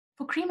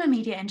For Creamer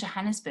Media in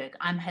Johannesburg,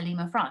 I'm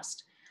Halima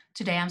Frost.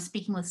 Today I'm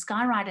speaking with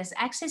Skyriders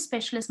Access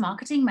Specialist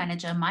Marketing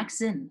Manager Mike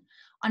Zinn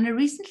on a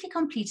recently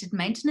completed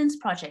maintenance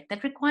project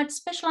that required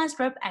specialized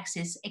rope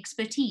access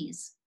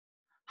expertise.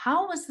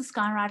 How was the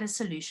Skyriders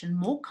solution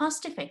more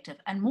cost-effective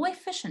and more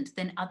efficient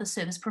than other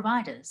service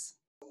providers?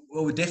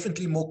 Well, we're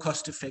definitely more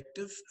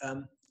cost-effective.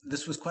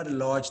 This was quite a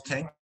large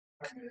tank,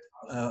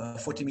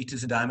 40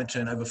 meters in diameter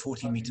and over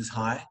 40 meters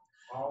high.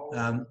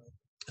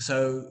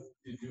 So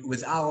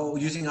with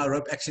using our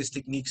rope access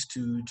techniques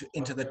to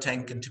enter the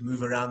tank and to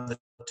move around the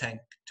tank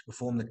to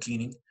perform the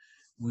cleaning,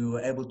 we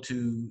were able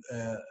to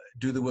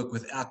do the work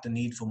without the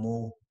need for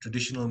more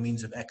traditional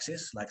means of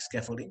access like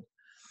scaffolding.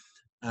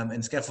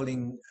 And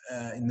scaffolding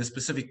in this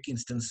specific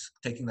instance,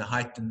 taking the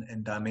height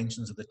and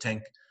dimensions of the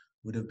tank,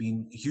 would have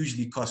been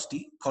hugely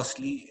costly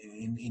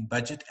in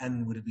budget,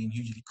 and would have been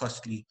hugely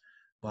costly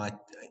by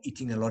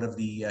eating a lot of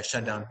the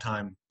shutdown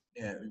time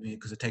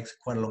because it takes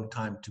quite a long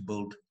time to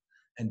build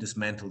and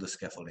dismantle the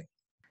scaffolding.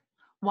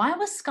 Why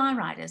was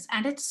Skyriders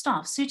and its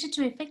staff suited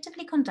to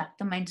effectively conduct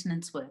the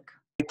maintenance work?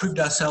 We proved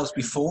ourselves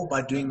before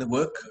by doing the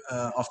work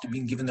after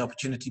being given the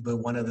opportunity by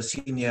one of the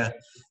senior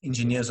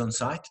engineers on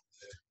site.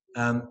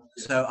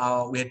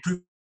 We had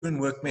proven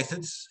work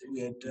methods.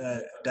 We had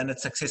done it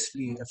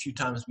successfully a few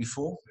times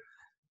before.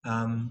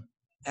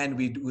 And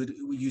we were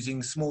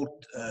using small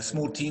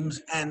teams,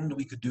 and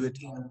we could do it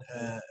in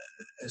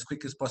as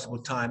quick as possible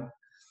time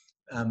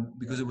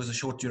because it was a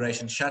short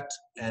duration shut,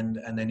 and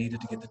they needed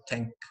to get the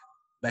tank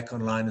back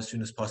online as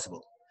soon as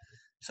possible.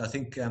 So I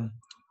think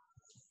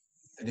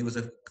there was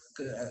a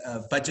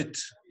budget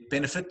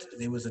benefit,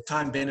 there was a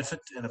time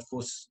benefit, and of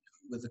course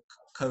with the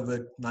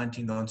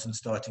COVID-19 nonsense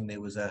starting, there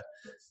was a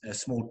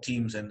small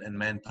teams and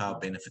manpower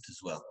benefit as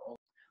well.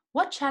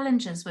 What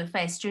challenges were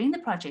faced during the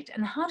project,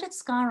 and how did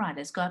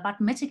Skyriders go about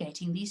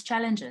mitigating these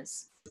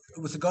challenges?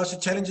 With regards to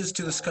challenges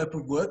to the scope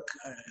of work,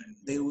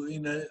 there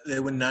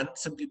were none,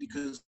 simply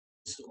because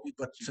we've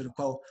got sort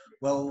of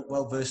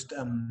well-versed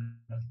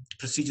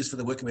procedures for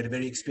the work, and we had a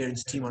very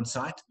experienced team on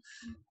site.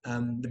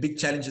 The big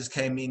challenges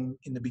came in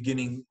the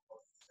beginning,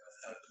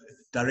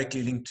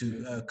 directly linked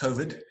to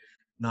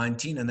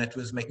COVID-19, and that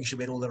was making sure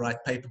we had all the right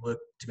paperwork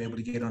to be able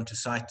to get onto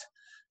site,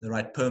 the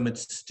right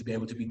permits to be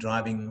able to be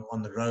driving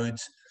on the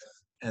roads,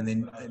 and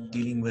then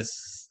dealing with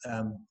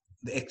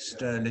the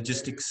extra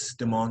logistics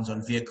demands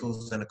on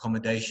vehicles and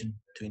accommodation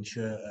to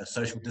ensure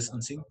social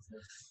distancing,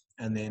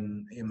 and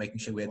then making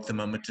sure we had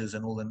thermometers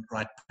and all the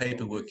right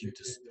paperwork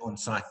on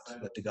site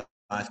that the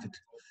guys could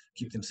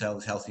keep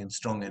themselves healthy and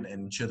strong, and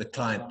ensure the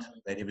client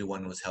that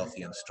everyone was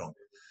healthy and strong.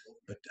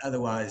 But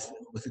otherwise,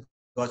 with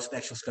regards to the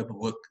actual scope of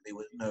work, there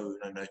were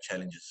no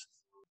challenges.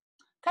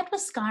 That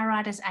was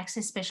Skyriders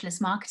Access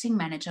Specialist Marketing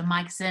Manager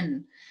Mike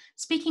Zinn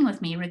speaking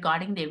with me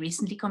regarding their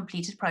recently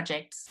completed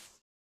projects.